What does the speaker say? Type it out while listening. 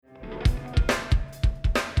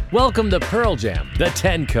Welcome to Pearl Jam, the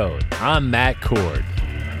 10 Code. I'm Matt Cord.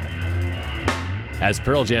 As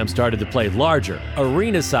Pearl Jam started to play larger,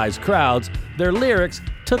 arena-sized crowds, their lyrics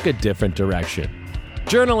took a different direction.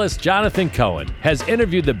 Journalist Jonathan Cohen has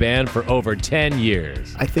interviewed the band for over 10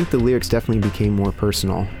 years. I think the lyrics definitely became more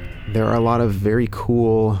personal. There are a lot of very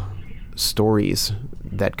cool stories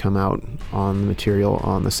that come out on the material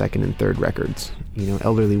on the second and third records. You know,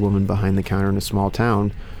 Elderly Woman Behind the Counter in a Small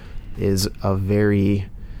Town is a very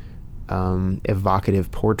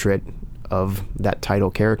evocative portrait of that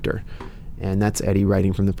title character. And that's Eddie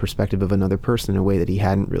writing from the perspective of another person in a way that he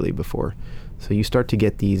hadn't really before. So you start to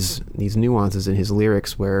get these nuances in his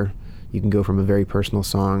lyrics where you can go from a very personal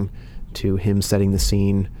song to him setting the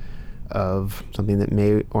scene of something that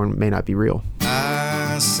may or may not be real.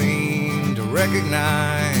 I seem to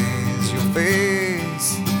recognize your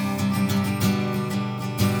face,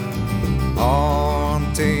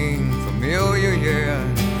 haunting, familiar, yeah.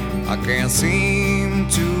 I can't seem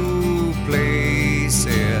to place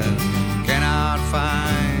it. Cannot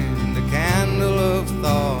find a candle of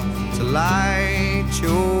thought to light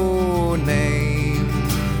your name.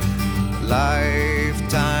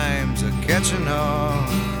 Lifetimes are catching up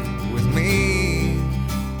with me.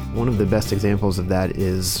 One of the best examples of that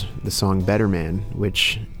is the song Better Man,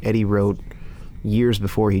 which Eddie wrote years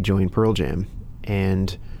before he joined Pearl Jam.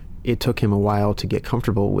 And it took him a while to get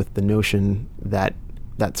comfortable with the notion that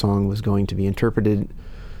that song was going to be interpreted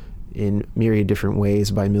in myriad different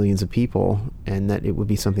ways by millions of people, and that it would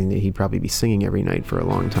be something that he'd probably be singing every night for a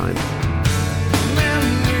long time.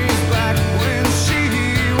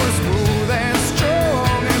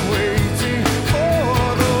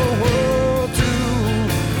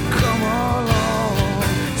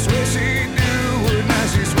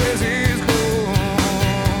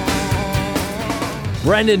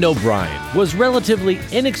 Brendan O'Brien was relatively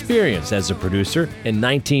inexperienced as a producer in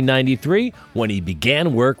 1993 when he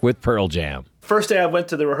began work with Pearl Jam. First day I went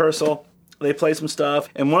to the rehearsal, they played some stuff,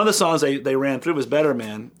 and one of the songs they ran through was Better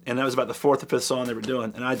Man, and that was about the fourth or fifth song they were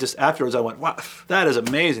doing. And afterwards I went, wow, that is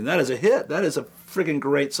amazing. That is a hit. That is a freaking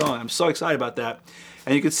great song. I'm so excited about that.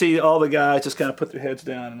 And you could see all the guys just kind of put their heads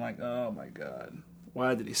down and like, oh my God,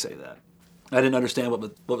 why did he say that? I didn't understand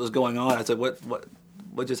what was going on. I said, what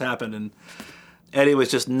just happened? And Eddie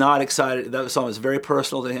was just not excited. That song was very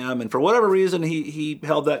personal to him, and for whatever reason, he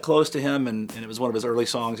held that close to him, and it was one of his early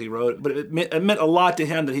songs he wrote. But it meant a lot to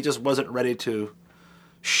him that he just wasn't ready to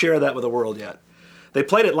share that with the world yet. They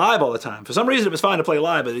played it live all the time. For some reason, it was fine to play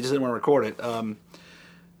live, but they just didn't want to record it.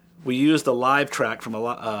 We used the live track from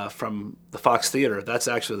the Fox Theater. That's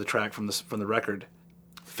actually the track from the record.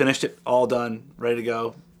 Finished it, all done, ready to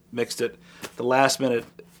go, mixed it. The last minute,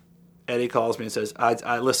 Eddie calls me and says,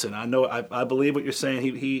 I listen, I know, I believe what you're saying.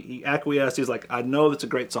 He acquiesced. He's like, I know it's a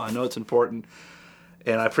great song. I know it's important.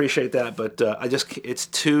 And I appreciate that, but it's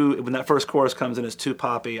too, when that first chorus comes in, it's too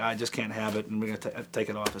poppy. I just can't have it, and we're going to take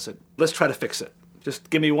it off. I said, let's try to fix it. Just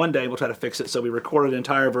give me one day, we'll try to fix it. So we recorded an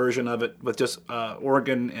entire version of it with just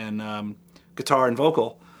organ and guitar and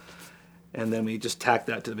vocal. And then we just tacked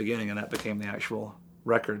that to the beginning, and that became the actual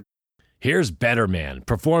record. Here's Better Man,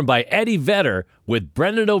 performed by Eddie Vedder with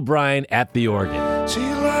Brendan O'Brien at the organ. She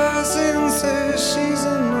lies and says she's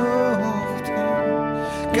in love,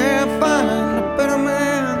 can't find a better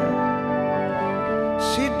man.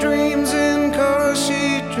 She dreams in color,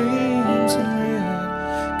 she dreams in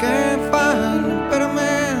red, can't find a better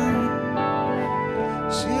man.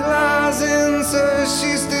 She lies and says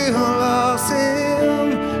she still loves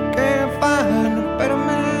him, can't find a better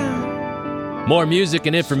man. More music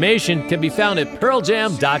and information can be found at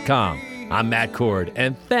pearljam.com. I'm Matt Cord,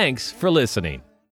 and thanks for listening.